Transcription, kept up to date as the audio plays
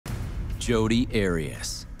Jodi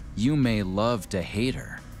Arias. You may love to hate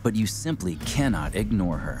her, but you simply cannot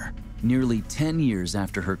ignore her. Nearly 10 years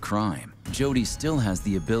after her crime, Jodi still has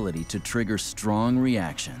the ability to trigger strong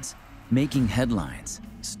reactions, making headlines,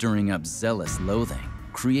 stirring up zealous loathing,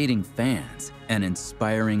 creating fans, and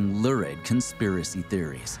inspiring lurid conspiracy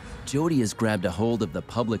theories. Jodi has grabbed a hold of the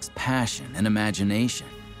public's passion and imagination.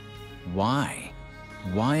 Why?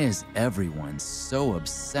 Why is everyone so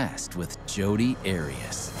obsessed with Jodi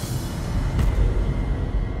Arias?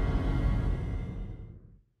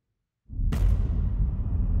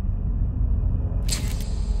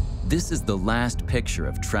 This is the last picture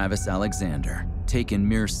of Travis Alexander, taken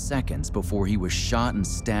mere seconds before he was shot and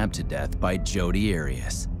stabbed to death by Jodi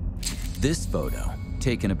Arias. This photo,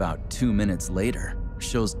 taken about 2 minutes later,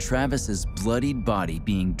 shows Travis's bloodied body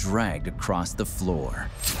being dragged across the floor.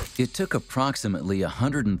 It took approximately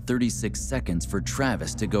 136 seconds for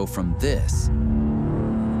Travis to go from this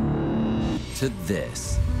to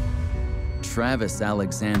this. Travis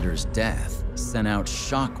Alexander's death sent out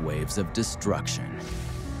shockwaves of destruction,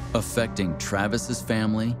 affecting Travis's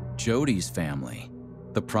family, Jodi's family,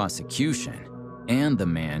 the prosecution, and the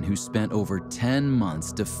man who spent over 10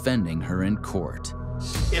 months defending her in court.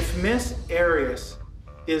 If Miss Arias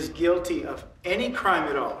is guilty of any crime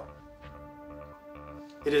at all,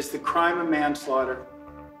 it is the crime of manslaughter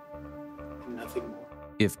and nothing more.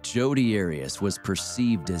 If Jodi Arias was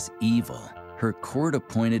perceived as evil, her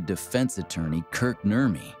court-appointed defense attorney, Kirk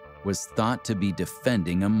Nurmi, was thought to be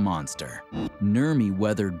defending a monster. Nurmi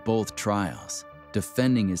weathered both trials,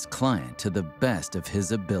 defending his client to the best of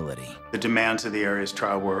his ability. The demands of the Arias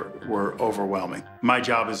trial were overwhelming. My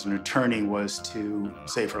job as an attorney was to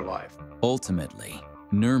save her life. Ultimately,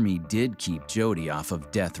 Nurmi did keep Jodi off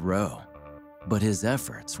of death row, but his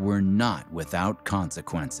efforts were not without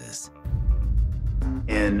consequences.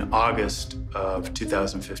 In August of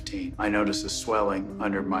 2015, I noticed a swelling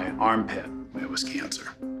under my armpit. It was cancer.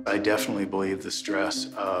 I definitely believe the stress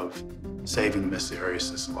of saving Miss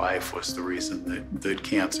Arias' life was the reason that the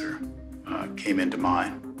cancer came into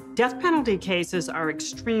mine. Death penalty cases are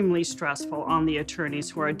extremely stressful on the attorneys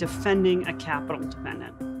who are defending a capital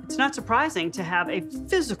defendant. It's not surprising to have a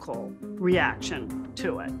physical reaction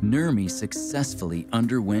to it. Nurmi successfully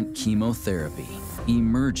underwent chemotherapy,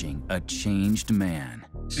 emerging a changed man.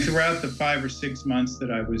 Throughout the 5 or 6 months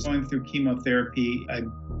that I was going through chemotherapy, I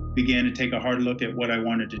began to take a hard look at what I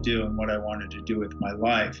wanted to do and what I wanted to do with my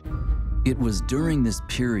life. It was during this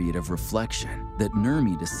period of reflection that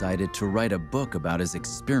Nurmi decided to write a book about his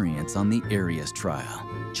experience on the Arias trial.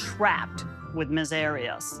 Trapped with Ms.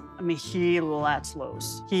 Arias. I mean, he lets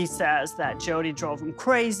loose. He says that Jodi drove him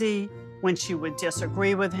crazy. When she would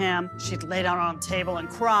disagree with him, she'd lay down on the table and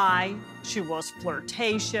cry. She was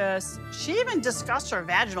flirtatious. She even discussed her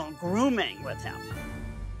vaginal grooming with him.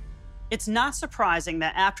 It's not surprising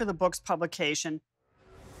that after the book's publication,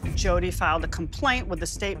 Jodi filed a complaint with the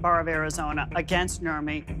State Bar of Arizona against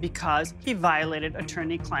Nurmi because he violated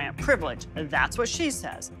attorney-client privilege. That's what she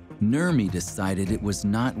says. Nurmi decided it was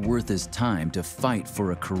not worth his time to fight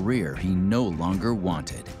for a career he no longer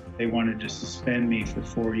wanted. They wanted to suspend me for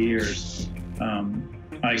 4 years.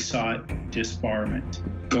 I sought disbarment,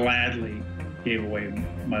 gladly gave away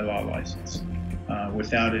my law license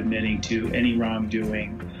without admitting to any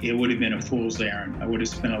wrongdoing. It would have been a fool's errand. I would have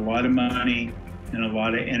spent a lot of money and a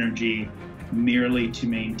lot of energy merely to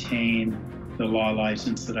maintain the law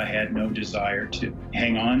license that I had no desire to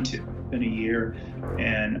hang on to. It's been a year,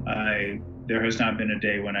 and there has not been a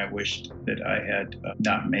day when I wished that I had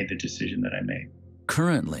not made the decision that I made.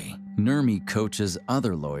 Currently, Nurmi coaches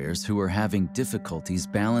other lawyers who are having difficulties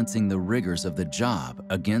balancing the rigors of the job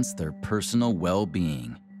against their personal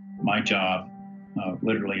well-being. My job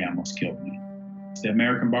literally almost killed me. The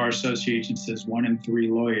American Bar Association says 1 in 3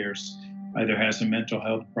 lawyers either has a mental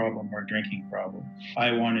health problem or a drinking problem.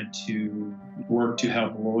 I wanted to work to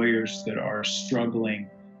help lawyers that are struggling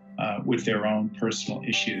with their own personal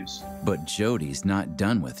issues. But Jodi's not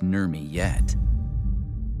done with Nurmi yet.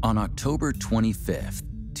 On October 25th,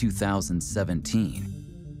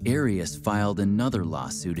 2017, Arias filed another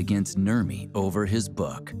lawsuit against Nurmi over his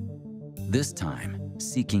book, this time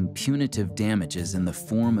seeking punitive damages in the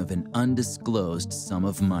form of an undisclosed sum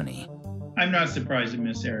of money. I'm not surprised that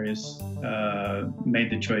Miss Arias made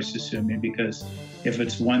the choice to sue me, because if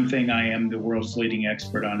it's one thing I am the world's leading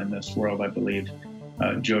expert on in this world, I believe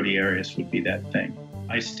Jodi Arias would be that thing.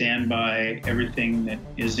 I stand by everything that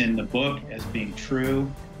is in the book as being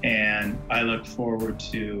true, and I look forward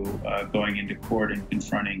to going into court and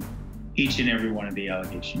confronting each and every one of the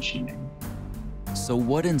allegations she made. So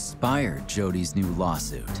what inspired Jodi's new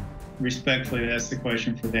lawsuit? Respectfully, that's the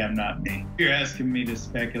question for them, not me. You're asking me to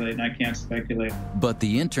speculate, and I can't speculate. But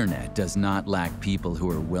the internet does not lack people who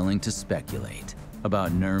are willing to speculate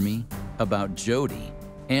about Nurmi, about Jodi,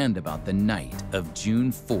 and about the night of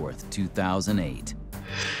June 4th, 2008.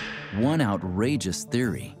 One outrageous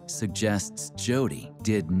theory suggests Jodi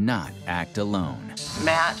did not act alone.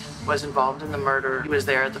 Matt was involved in the murder. He was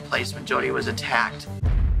there at the place when Jodi was attacked.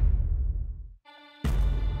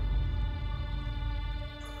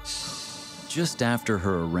 Just after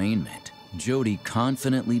her arraignment, Jodi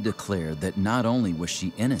confidently declared that not only was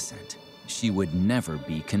she innocent, she would never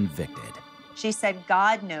be convicted. She said,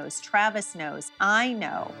 God knows, Travis knows, I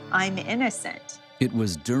know, I'm innocent. It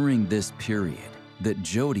was during this period that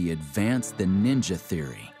Jodi advanced the ninja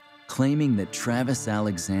theory, claiming that Travis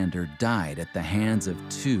Alexander died at the hands of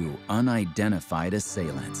two unidentified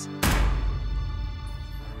assailants.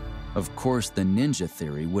 Of course, the ninja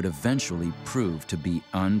theory would eventually prove to be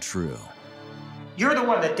untrue. You're the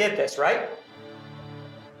one that did this, right?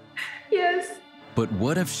 Yes. But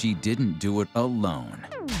what if she didn't do it alone?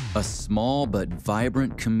 A small but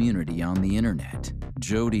vibrant community on the internet,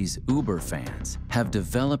 Jodi's Uber fans, have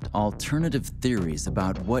developed alternative theories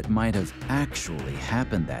about what might have actually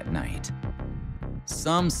happened that night.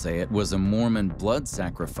 Some say it was a Mormon blood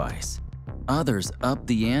sacrifice. Others upped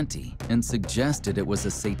the ante and suggested it was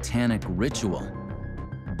a satanic ritual.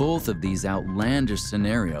 Both of these outlandish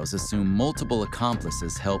scenarios assume multiple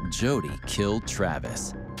accomplices helped Jodi kill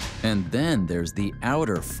Travis. And then there's the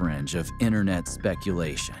outer fringe of internet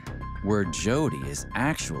speculation, where Jodi is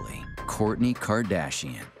actually Kourtney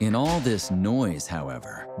Kardashian. In all this noise,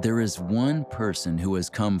 however, there is one person who has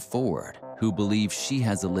come forward who believes she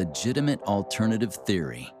has a legitimate alternative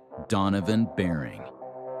theory: Donovan Bering.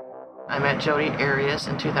 I met Jodi Arias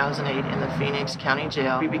in 2008 in the Phoenix County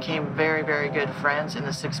Jail. We became very, very good friends in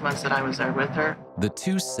the 6 months that I was there with her. The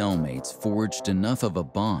two cellmates forged enough of a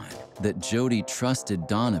bond that Jodi trusted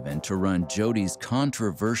Donovan to run Jodi's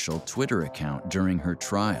controversial Twitter account during her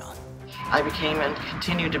trial. I became and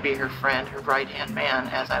continued to be her friend, her right-hand man,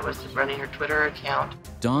 as I was running her Twitter account.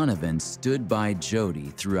 Donovan stood by Jodi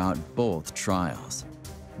throughout both trials.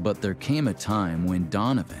 But there came a time when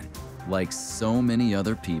Donovan, like so many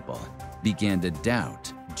other people, began to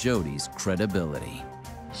doubt Jodi's credibility.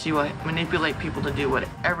 She will manipulate people to do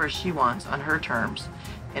whatever she wants on her terms.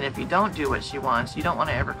 And if you don't do what she wants, you don't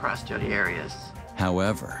want to ever cross Jodi Arias.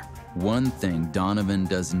 However, one thing Donovan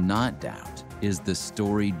does not doubt is the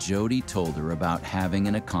story Jodi told her about having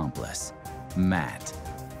an accomplice, Matt.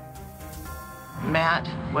 Matt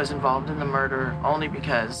was involved in the murder only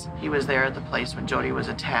because he was there at the place when Jodi was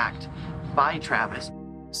attacked by Travis.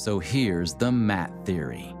 So here's the Matt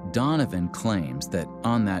theory. Donovan claims that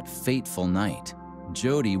on that fateful night,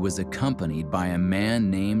 Jodi was accompanied by a man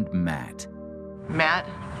named Matt. Matt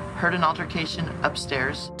heard an altercation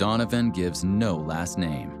upstairs. Donovan gives no last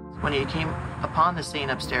name. When he came upon the scene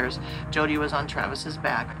upstairs, Jodi was on Travis's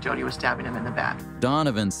back. Jodi was stabbing him in the back.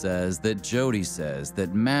 Donovan says that Jodi says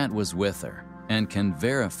that Matt was with her and can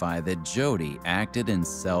verify that Jodi acted in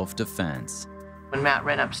self-defense. When Matt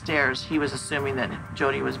ran upstairs, he was assuming that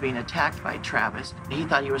Jodi was being attacked by Travis. He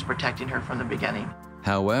thought he was protecting her from the beginning.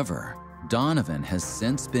 However, Donovan has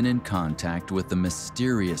since been in contact with the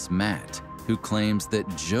mysterious Matt, who claims that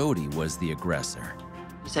Jodi was the aggressor.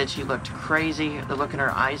 He said she looked crazy. The look in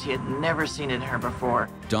her eyes, he had never seen it in her before.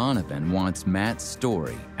 Donovan wants Matt's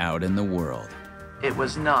story out in the world. It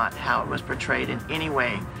was not how it was portrayed in any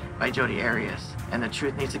way by Jodi Arias. And the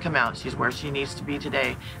truth needs to come out. She's where she needs to be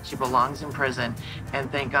today. She belongs in prison.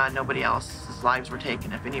 And thank God nobody else's lives were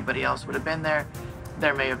taken. If anybody else would have been there,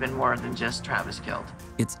 there may have been more than just Travis killed.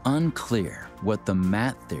 It's unclear what the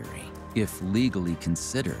Matt theory, if legally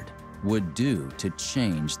considered, would do to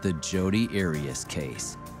change the Jodi Arias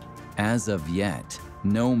case. As of yet,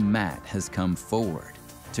 no Matt has come forward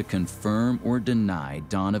to confirm or deny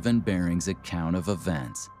Donovan Bering's account of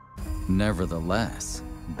events. Nevertheless,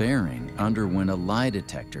 Bering underwent a lie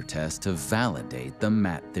detector test to validate the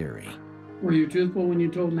Matt theory. Were you truthful when you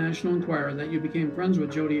told National Enquirer that you became friends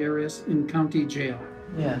with Jodi Arias in county jail?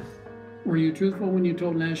 Yes. Were you truthful when you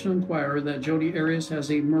told National Enquirer that Jodi Arias has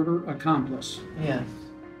a murder accomplice? Yes.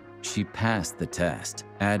 She passed the test,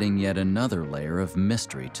 adding yet another layer of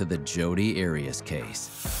mystery to the Jodi Arias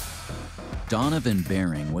case. Donovan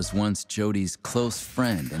Bering was once Jodi's close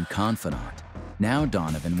friend and confidant. Now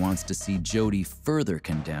Donovan wants to see Jodi further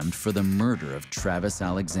condemned for the murder of Travis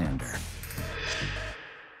Alexander.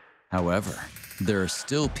 However, there are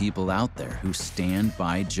still people out there who stand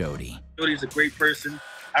by Jodi. Jodi's a great person.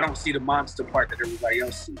 I don't see the monster part that everybody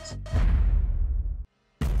else sees.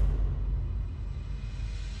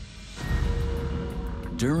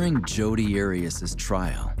 During Jodi Arias'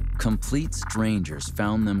 trial, complete strangers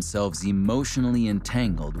found themselves emotionally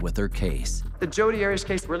entangled with her case. The Jodi Arias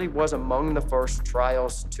case really was among the first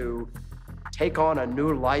trials to take on a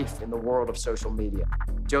new life in the world of social media.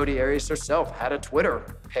 Jodi Arias herself had a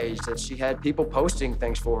Twitter page that she had people posting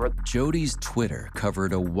things for her. Jodi's Twitter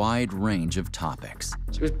covered a wide range of topics.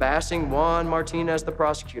 She was bashing Juan Martinez, the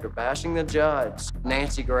prosecutor, bashing the judge,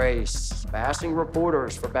 Nancy Grace, bashing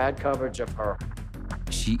reporters for bad coverage of her.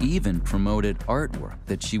 She even promoted artwork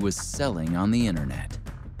that she was selling on the internet.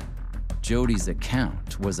 Jodi's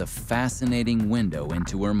account was a fascinating window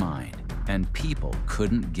into her mind, and people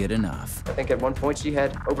couldn't get enough. I think at one point she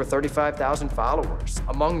had over 35,000 followers.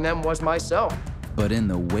 Among them was myself. But in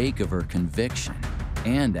the wake of her conviction,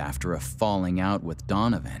 and after a falling out with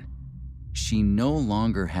Donovan, she no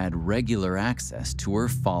longer had regular access to her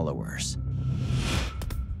followers.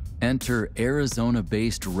 Enter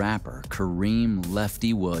Arizona-based rapper Kareem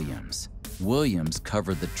 "Lefty" Williams. Williams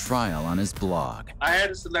covered the trial on his blog. I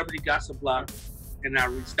had a celebrity gossip blog, and I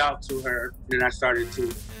reached out to her, and I started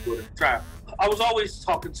to go to the trial. I was always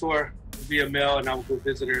talking to her via mail, and I would go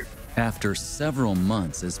visit her. After several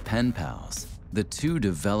months as pen pals, the two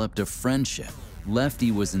developed a friendship.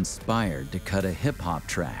 Lefty was inspired to cut a hip-hop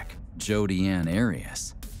track, Jodi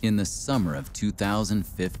Arias, in the summer of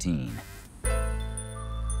 2015.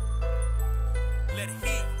 Let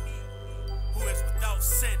he who is without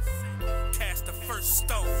sin cast the first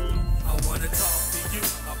stone. I wanna talk to you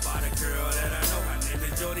about a girl that I know. Her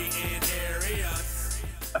name is Jodi Arias.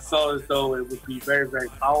 I felt as though it would be very, very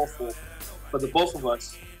powerful for the both of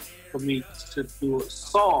us, for me to do a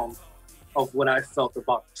song of what I felt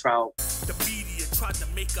about the trial. The media tried to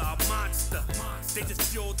make her a monster. They just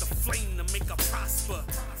fueled the flame to make her prosper.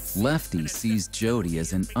 Lefty sees Jodi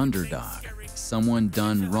as an underdog, someone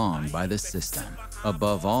done wrong by the system.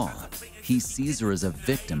 Above all, he sees her as a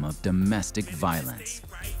victim of domestic violence.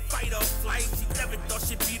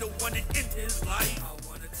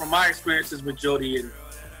 From my experiences with Jodi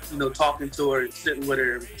and talking to her and sitting with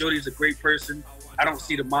her, Jodi's a great person. I don't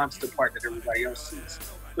see the monster part that everybody else sees.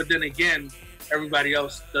 But then again, everybody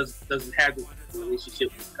else doesn't have the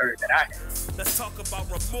relationship with her that I have. Let's talk about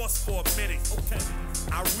remorse for a minute. Okay.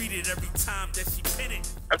 I read it every time that she pin it.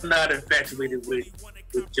 I'm not infatuated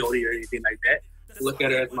with Jodi or anything like that. I look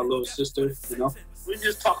at her as my little sister, We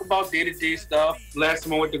just talk about day-to-day stuff. Last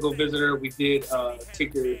time I went to go visit her, we did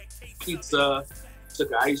take her pizza, took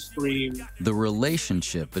her ice cream. The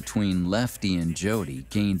relationship between Lefty and Jodi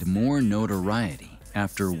gained more notoriety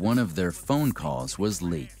after one of their phone calls was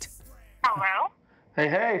leaked. Hello? Hey.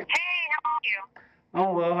 Hey, how are you?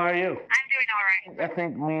 Oh, well, how are you? I'm doing all right. I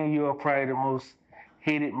think me and you are probably the most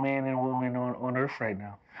hated man and woman on earth right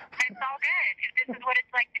now. It's all good. If this is what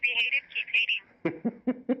it's like to be hated, keep hating.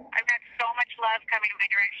 I've got so much love coming in my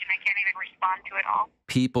direction, I can't even respond to it all.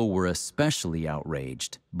 People were especially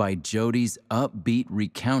outraged by Jodi's upbeat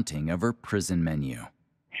recounting of her prison menu.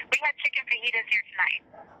 We had chicken fajitas here tonight.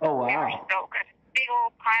 Oh, wow. They were so good. Big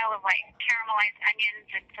old pile of caramelized onions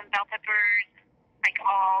and some bell peppers,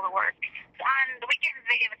 all the works. On the weekends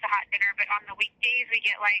they give us a hot dinner, but on the weekdays we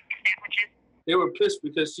get sandwiches. They were pissed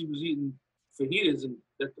because she was eating fajitas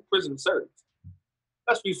that the prison served.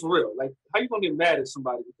 Let's be for real. How you gonna get mad at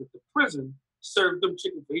somebody because the prison served them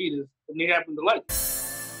chicken fajitas and they happen to like it?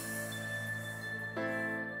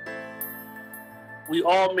 We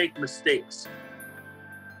all make mistakes.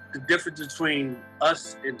 The difference between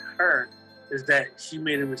us and her is that she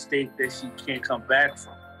made a mistake that she can't come back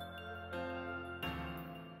from.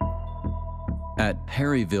 At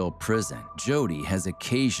Perryville Prison, Jodi has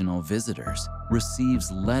occasional visitors,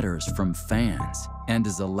 receives letters from fans, and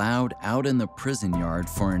is allowed out in the prison yard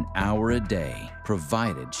for an hour a day,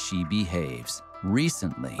 provided she behaves.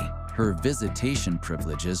 Recently, her visitation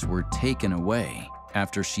privileges were taken away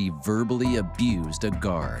after she verbally abused a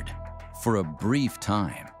guard. For a brief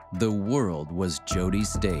time, the world was Jodi's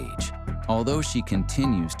stage. Although she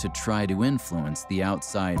continues to try to influence the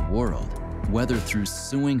outside world, whether through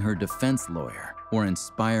suing her defense lawyer or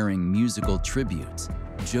inspiring musical tributes,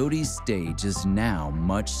 Jodi's stage is now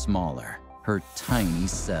much smaller, her tiny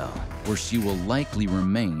cell, where she will likely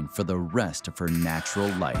remain for the rest of her natural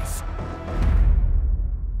life.